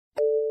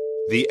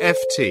The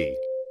FT.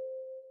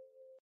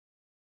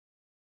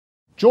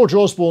 George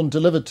Osborne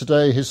delivered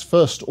today his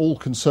first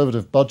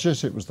all-Conservative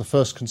budget. It was the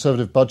first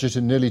Conservative budget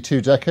in nearly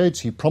 2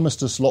 decades. He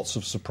promised us lots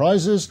of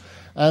surprises,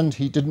 and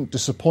he didn't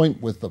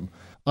disappoint with them.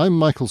 I'm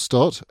Michael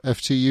Stott,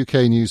 FT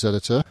UK News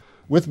Editor.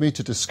 With me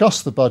to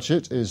discuss the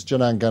budget is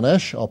Janan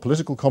Ganesh, our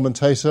political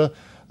commentator,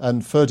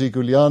 and Ferdi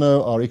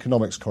Giuliano, our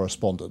economics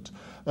correspondent.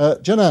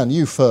 Janan,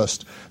 you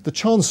first. The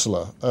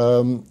Chancellor,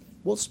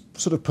 what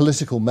sort of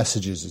political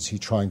messages is he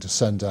trying to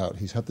send out?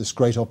 He's had this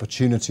great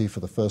opportunity for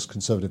the first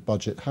Conservative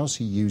budget. How's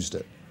he used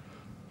it?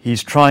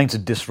 He's trying to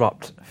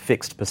disrupt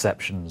fixed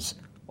perceptions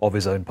of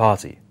his own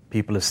party.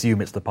 People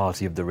assume it's the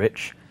party of the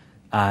rich,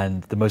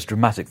 and the most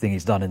dramatic thing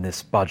he's done in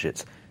this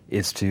budget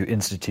is to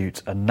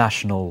institute a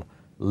national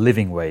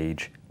living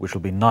wage, which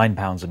will be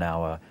 £9 an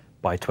hour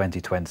by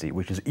 2020,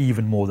 which is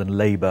even more than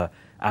Labour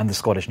and the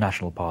Scottish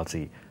National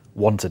Party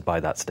wanted by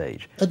that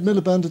stage. Ed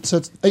Miliband had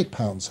said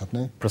 £8, hadn't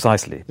he?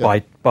 Precisely. Yeah.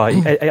 By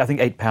I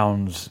think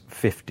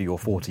 £8.50 or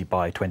 40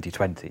 by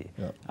 2020.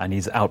 Yeah. And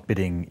he's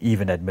outbidding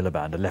even Ed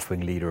Miliband, a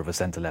left-wing leader of a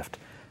centre-left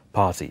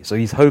party. So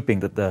he's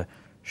hoping that the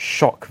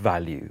shock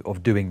value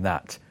of doing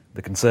that,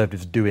 the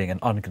Conservatives doing an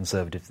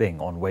unconservative thing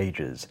on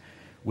wages,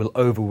 will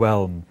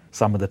overwhelm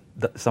some of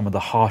the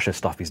harsher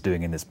stuff he's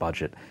doing in this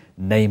budget,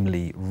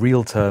 namely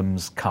real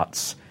terms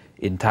cuts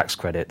in tax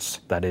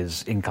credits, that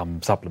is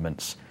income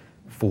supplements,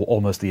 for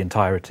almost the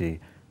entirety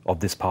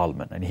of this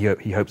Parliament. And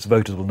he hopes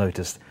voters will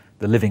notice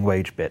the living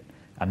wage bit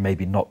and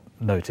maybe not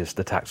notice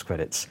the tax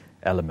credits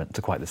element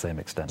to quite the same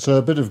extent. So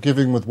a bit of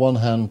giving with one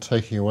hand,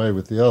 taking away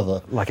with the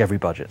other. Like every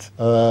budget.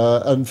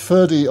 And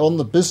Ferdi, on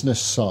the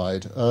business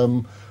side,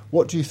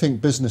 what do you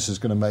think business is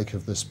going to make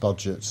of this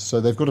budget? So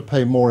they've got to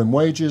pay more in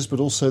wages, but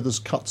also there's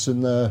cuts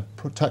in their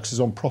taxes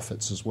on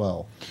profits as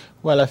well.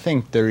 Well, I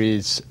think there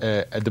is,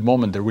 at the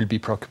moment, there will be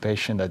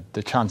preoccupation that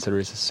the Chancellor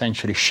is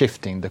essentially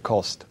shifting the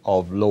cost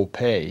of low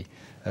pay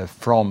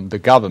from the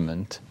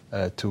government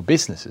to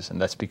businesses.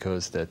 And that's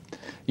because the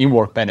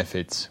in-work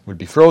benefits will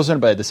be frozen,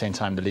 but at the same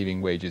time, the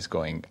living wage is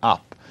going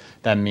up.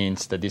 That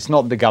means that it's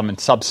not the government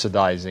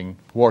subsidizing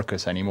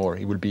workers anymore.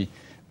 It will be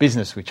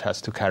business which has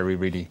to carry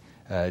really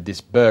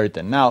this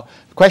burden. Now,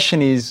 the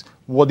question is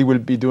what he will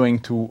be doing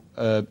to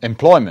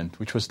employment,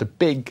 which was the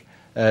big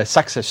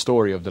success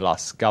story of the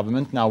last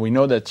government. Now, we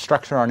know that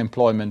structural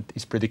unemployment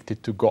is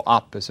predicted to go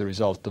up as a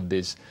result of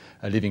this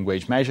living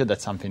wage measure.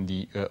 That's something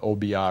the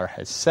OBR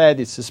has said.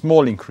 It's a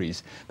small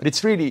increase, but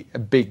it's really a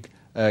big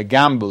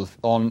gamble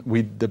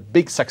with the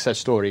big success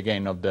story,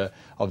 again, of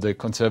the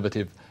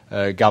Conservative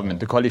government,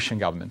 the coalition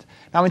government.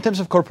 Now, in terms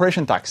of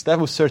corporation tax, that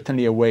was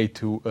certainly a way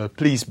to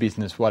please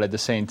business while at the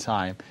same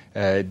time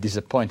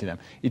disappointing them.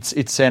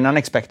 It's an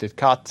unexpected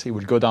cut. It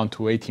will go down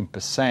to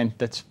 18%.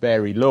 That's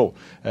very low.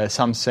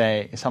 Some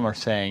are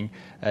saying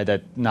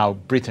that now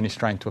Britain is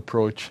trying to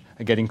approach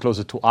getting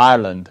closer to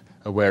Ireland,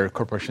 where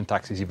corporation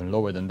tax is even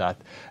lower than that.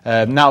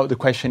 Now the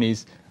question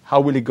is, how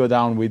will it go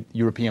down with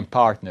European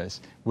partners?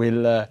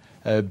 Will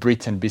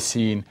Britain be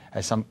seen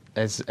as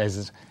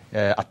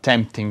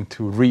attempting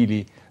to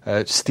really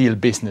steal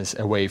business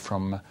away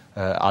from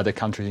other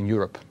countries in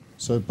Europe?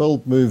 So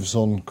bold moves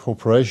on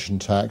corporation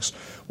tax.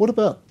 What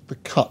about the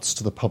cuts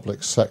to the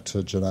public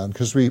sector, Janan?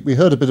 Because we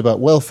heard a bit about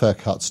welfare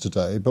cuts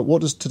today, but what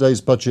does today's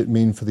budget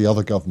mean for the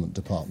other government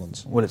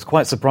departments? Well, it's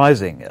quite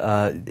surprising.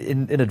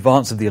 In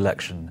advance of the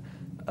election,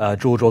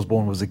 George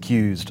Osborne was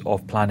accused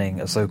of planning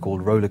a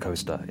so-called roller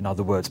coaster. In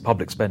other words,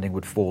 public spending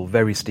would fall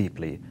very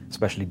steeply,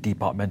 especially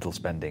departmental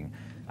spending,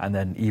 and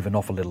then even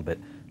off a little bit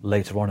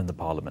later on in the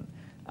Parliament.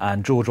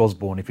 And George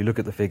Osborne, if you look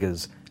at the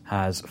figures,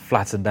 has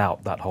flattened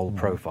out that whole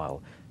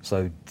profile.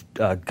 So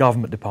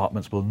government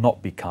departments will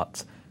not be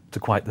cut to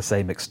quite the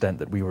same extent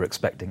that we were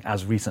expecting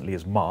as recently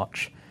as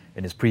March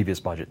in his previous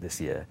budget this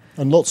year.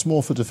 And lots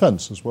more for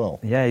defence as well.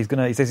 Yeah, he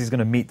says he's going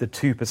to meet the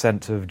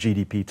 2% of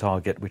GDP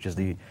target, which is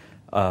the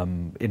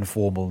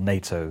informal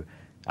NATO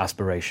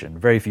aspiration.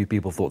 Very few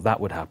people thought that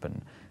would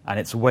happen. And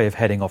it's a way of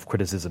heading off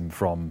criticism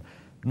from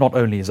not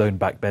only his own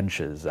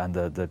backbenchers and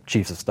the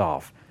chiefs of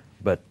staff,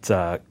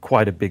 but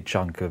quite a big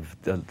chunk of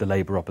the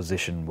Labour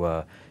opposition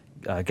were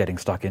getting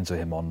stuck into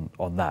him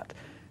on that.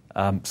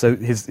 So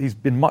he's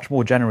been much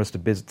more generous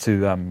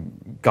to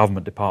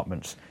government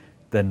departments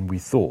than we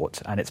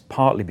thought, and it's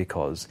partly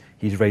because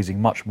he's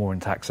raising much more in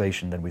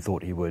taxation than we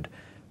thought he would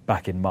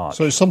back in March.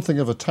 So something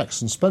of a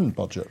tax and spend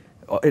budget.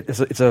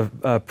 It's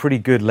a pretty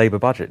good Labour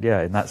budget,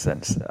 yeah, in that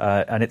sense.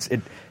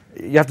 And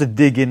you have to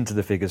dig into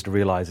the figures to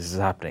realise this is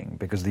happening,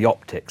 because the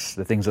optics,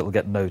 the things that will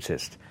get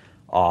noticed,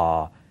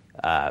 are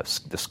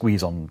the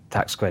squeeze on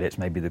tax credits,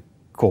 maybe the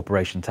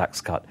corporation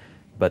tax cut,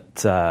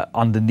 but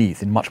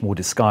underneath, in much more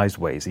disguised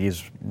ways, he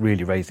is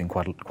really raising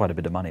quite a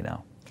bit of money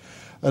now.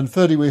 And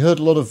Ferdi, we heard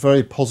a lot of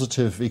very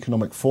positive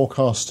economic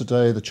forecasts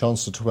today. The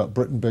Chancellor talked about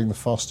Britain being the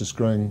fastest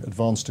growing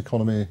advanced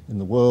economy in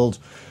the world.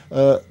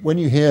 When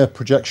you hear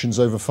projections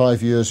over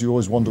 5 years, you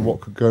always wonder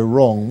what could go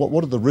wrong.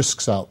 What are the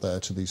risks out there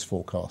to these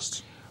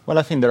forecasts? Well,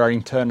 I think there are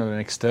internal and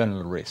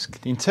external risks.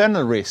 The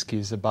internal risk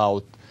is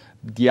about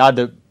the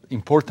other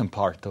important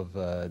part of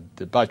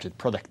the budget,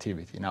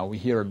 productivity. Now, we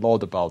hear a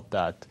lot about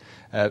that.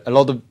 A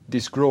lot of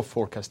this growth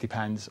forecast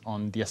depends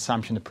on the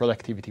assumption that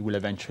productivity will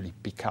eventually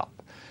pick up.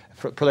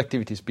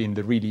 Productivity has been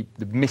the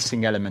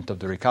missing element of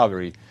the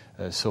recovery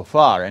so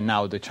far, and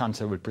now the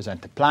Chancellor will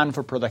present a plan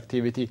for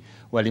productivity.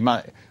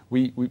 Well,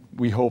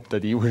 we hope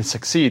that he will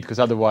succeed, because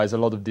otherwise a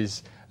lot of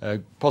these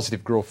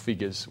positive growth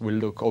figures will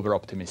look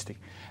over-optimistic.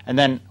 And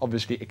then,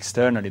 obviously,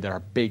 externally, there are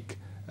big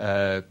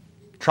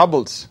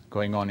troubles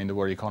going on in the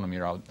world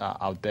economy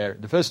out there.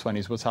 The first one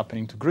is what's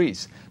happening to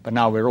Greece, but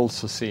now we're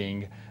also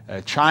seeing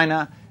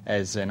China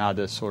as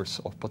another source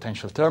of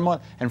potential turmoil,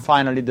 and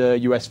finally the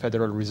US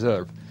Federal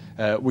Reserve,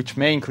 which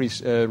may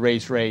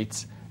raise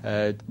rates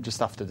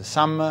just after the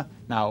summer.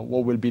 Now,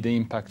 what will be the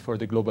impact for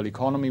the global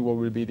economy? What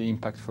will be the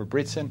impact for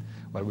Britain?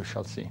 Well, we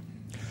shall see.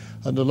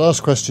 And the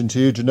last question to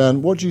you,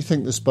 Janan. What do you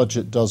think this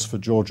budget does for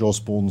George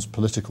Osborne's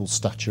political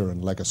stature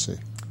and legacy?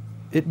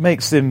 It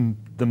makes him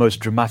the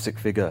most dramatic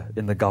figure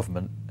in the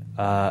government,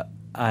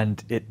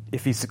 and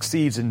if he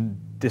succeeds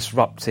in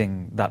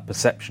disrupting that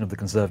perception of the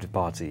Conservative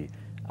Party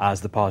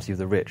as the party of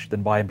the rich,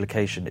 then by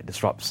implication it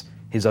disrupts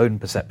his own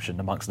perception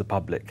amongst the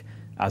public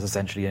as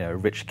essentially a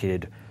rich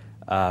kid,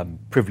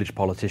 privileged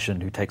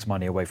politician who takes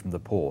money away from the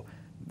poor.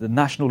 The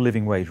national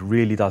living wage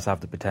really does have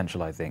the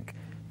potential, I think,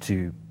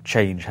 to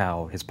change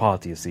how his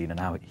party is seen and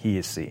how he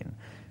is seen.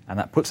 And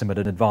that puts him at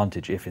an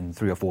advantage if in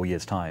 3 or 4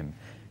 years' time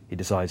he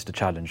decides to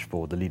challenge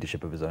for the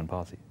leadership of his own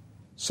party.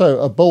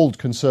 So, a bold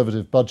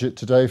Conservative budget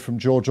today from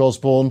George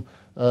Osborne.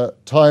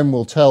 Time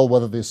will tell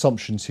whether the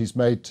assumptions he's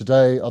made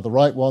today are the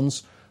right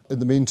ones. In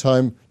the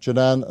meantime,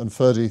 Janan and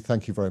Ferdy,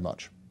 thank you very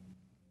much.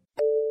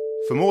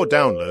 For more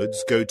downloads,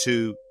 go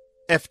to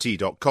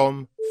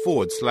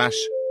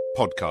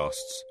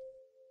ft.com/podcasts.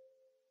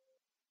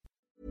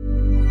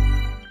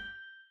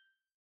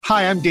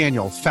 Hi, I'm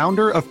Daniel,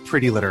 founder of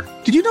Pretty Litter.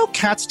 Did you know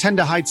cats tend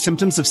to hide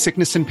symptoms of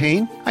sickness and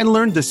pain? I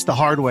learned this the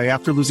hard way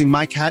after losing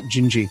my cat,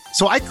 Gingy.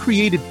 So I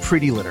created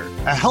Pretty Litter,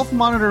 a health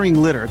monitoring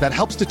litter that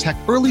helps detect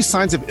early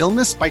signs of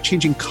illness by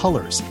changing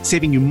colors,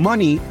 saving you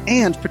money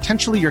and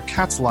potentially your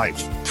cat's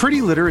life.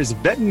 Pretty Litter is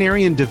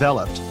veterinarian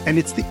developed, and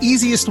it's the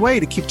easiest way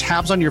to keep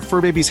tabs on your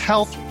fur baby's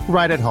health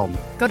right at home.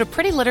 Go to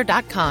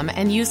prettylitter.com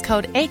and use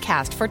code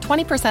ACAST for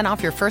 20%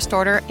 off your first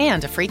order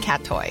and a free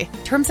cat toy.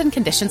 Terms and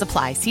conditions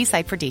apply. See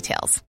site for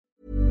details.